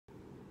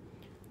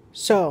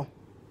So,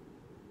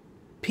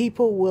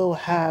 people will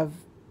have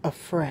a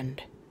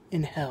friend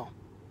in hell.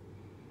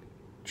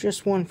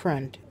 Just one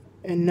friend.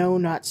 And no,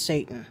 not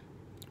Satan.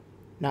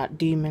 Not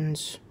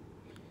demons.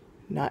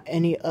 Not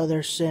any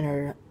other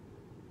sinner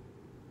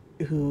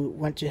who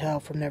went to hell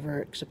for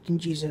never accepting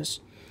Jesus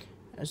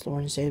as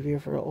Lord and Savior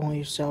for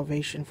only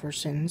salvation for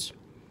sins.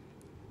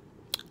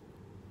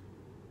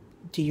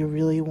 Do you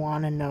really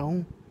want to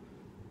know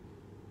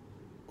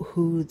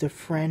who the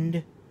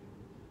friend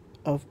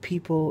of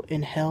people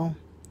in hell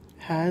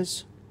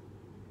has?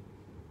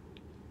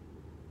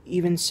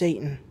 Even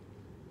Satan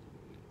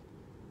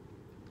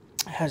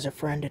has a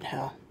friend in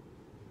hell.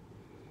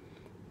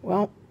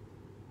 Well,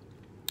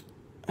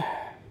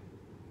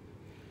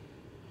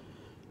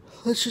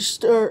 let's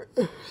just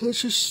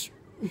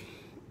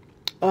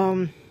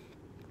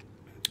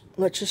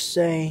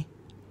say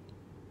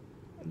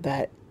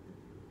that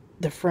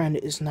the friend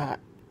is not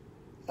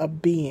a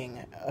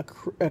being,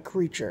 a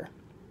creature.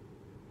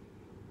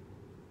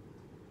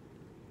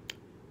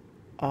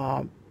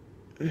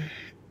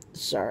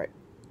 Sorry,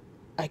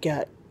 I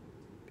got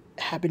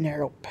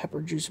habanero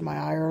pepper juice in my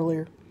eye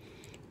earlier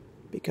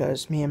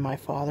because me and my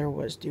father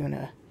was doing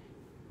a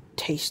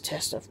taste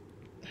test of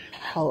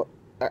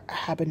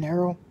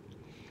habanero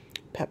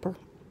pepper.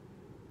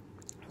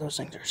 Those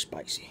things are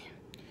spicy.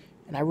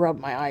 And I rubbed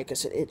my eye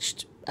because it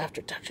itched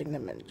after touching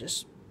them, and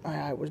just my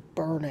eye was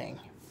burning.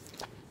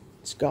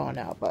 It's gone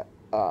now, but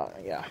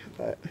yeah,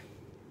 but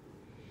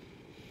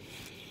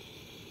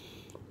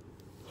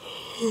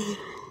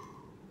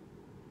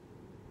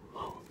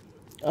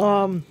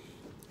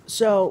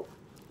so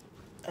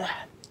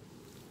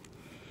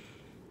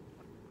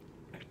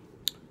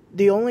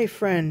the only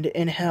friend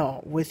in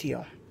hell with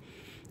you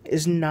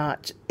is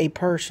not a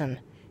person.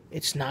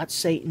 It's not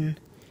Satan.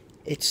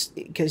 It's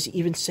because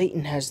even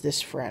Satan has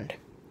this friend.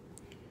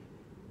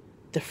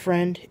 The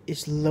friend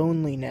is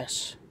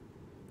loneliness.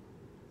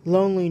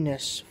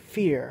 Loneliness,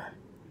 fear,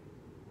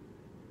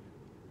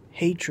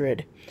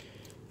 hatred.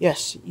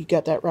 Yes, you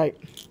got that right.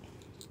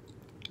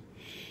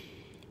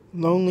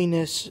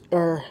 Loneliness,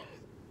 or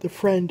the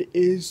friend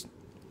is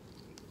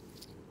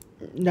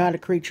not a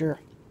creature.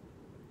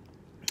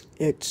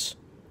 It's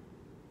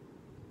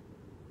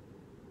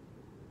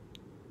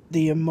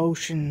the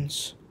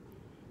emotions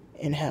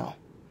in hell.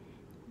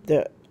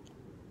 The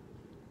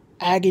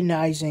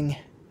agonizing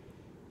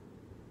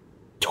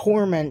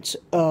torment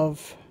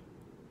of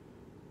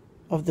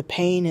the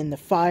pain and the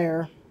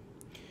fire.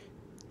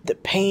 The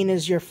pain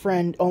is your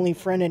friend, only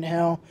friend in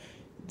hell.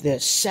 The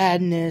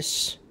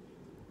sadness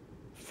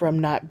from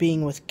not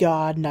being with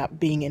God, not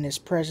being in His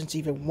presence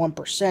even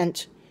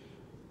 1%.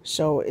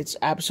 So it's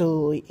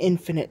absolutely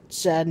infinite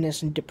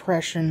sadness and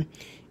depression,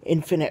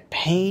 infinite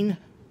pain.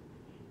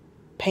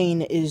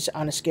 Pain is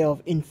on a scale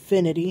of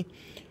infinity.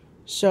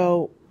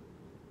 So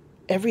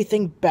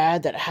everything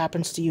bad that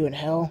happens to you in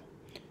hell,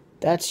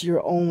 that's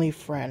your only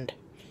friend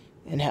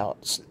in hell.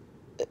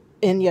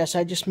 And yes,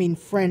 I just mean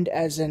friend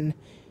as in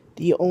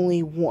the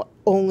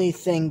only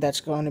thing that's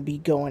going to be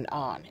going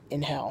on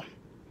in hell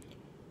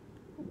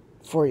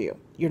for you.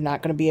 You're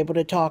not going to be able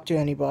to talk to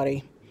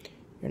anybody.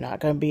 You're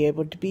not going to be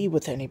able to be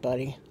with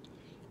anybody.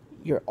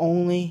 You're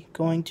only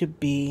going to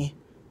be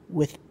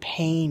with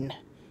pain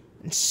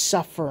and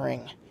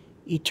suffering,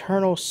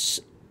 eternal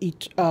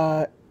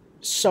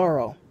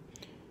sorrow,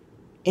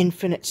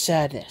 infinite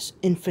sadness,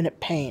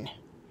 infinite pain.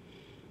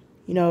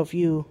 You know, if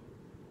you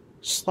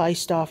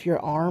sliced off your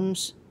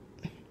arms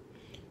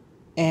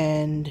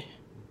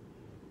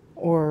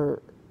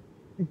or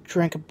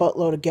drank a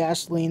buttload of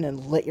gasoline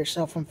and lit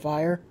yourself on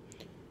fire,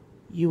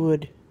 you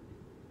would,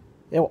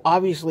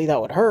 obviously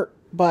that would hurt,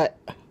 but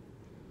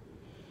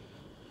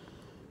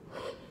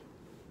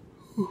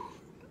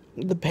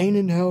the pain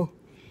in hell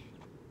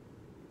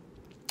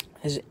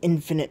is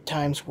infinite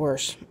times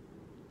worse.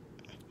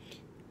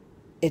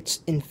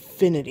 It's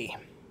infinity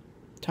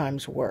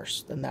times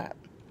worse than that.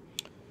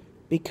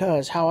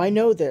 Because how I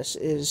know this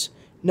is,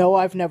 no,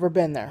 I've never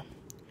been there.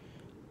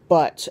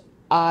 But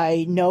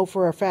I know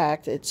for a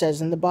fact, it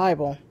says in the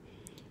Bible,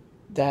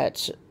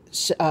 that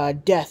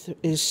death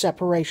is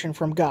separation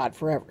from God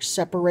forever.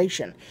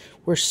 Separation.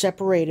 We're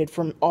separated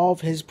from all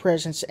of His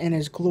presence and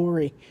His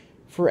glory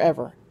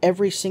forever.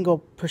 Every single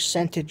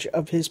percentage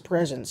of His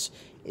presence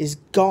is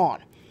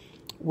gone.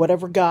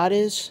 Whatever God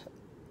is,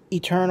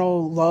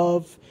 eternal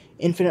love,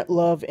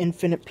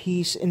 infinite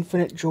peace,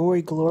 infinite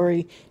joy,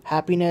 glory,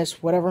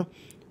 happiness, whatever.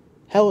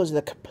 Hell is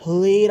the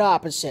complete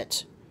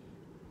opposite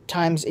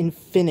times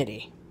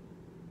infinity.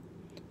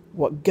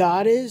 What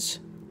God is,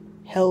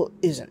 hell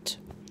isn't.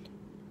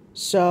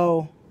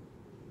 So,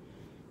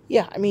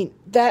 yeah, I mean,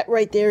 that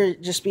right there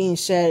just being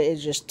said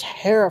is just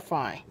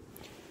terrifying.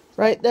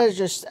 Right? That is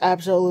just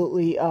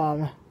absolutely,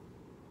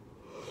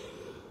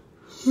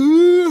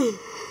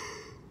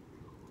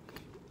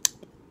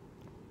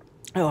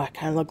 Oh, I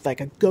kind of look like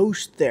a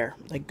ghost there.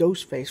 Like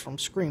Ghostface from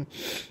Scream.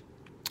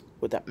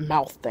 With that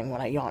mouth thing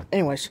when I yawn.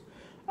 Anyways.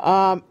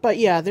 But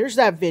yeah, there's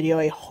that video.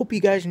 I hope you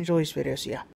guys enjoy this video. So yeah.